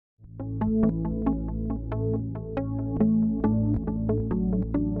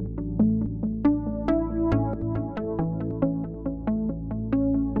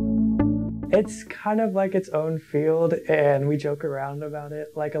It's kind of like its own field, and we joke around about it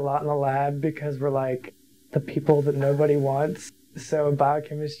like a lot in the lab because we're like the people that nobody wants. So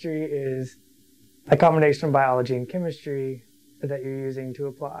biochemistry is a combination of biology and chemistry that you're using to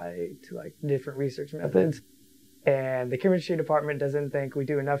apply to like different research methods. And the chemistry department doesn't think we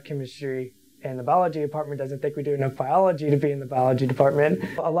do enough chemistry, and the biology department doesn't think we do enough biology to be in the biology department.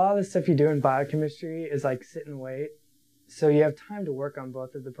 A lot of the stuff you do in biochemistry is like sit and wait. So you have time to work on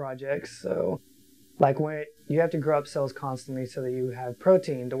both of the projects. So like when you have to grow up cells constantly so that you have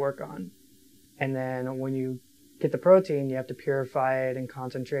protein to work on. And then when you get the protein, you have to purify it and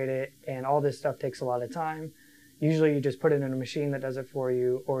concentrate it. And all this stuff takes a lot of time. Usually you just put it in a machine that does it for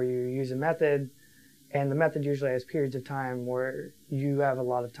you, or you use a method. And the method usually has periods of time where you have a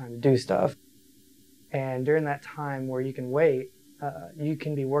lot of time to do stuff. And during that time where you can wait, you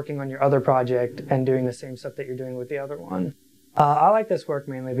can be working on your other project and doing the same stuff that you're doing with the other one. I like this work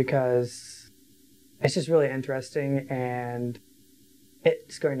mainly because it's just really interesting and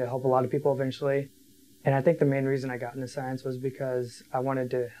it's going to help a lot of people eventually. And I think the main reason I got into science was because I wanted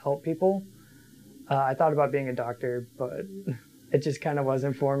to help people. I thought about being a doctor, but it just kind of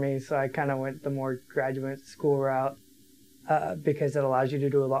wasn't for me. So I kind of went the more graduate school route because it allows you to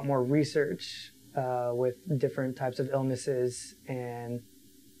do a lot more research with different types of illnesses, and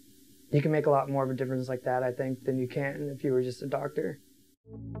you can make a lot more of a difference like that, I think, than you can if you were just a doctor.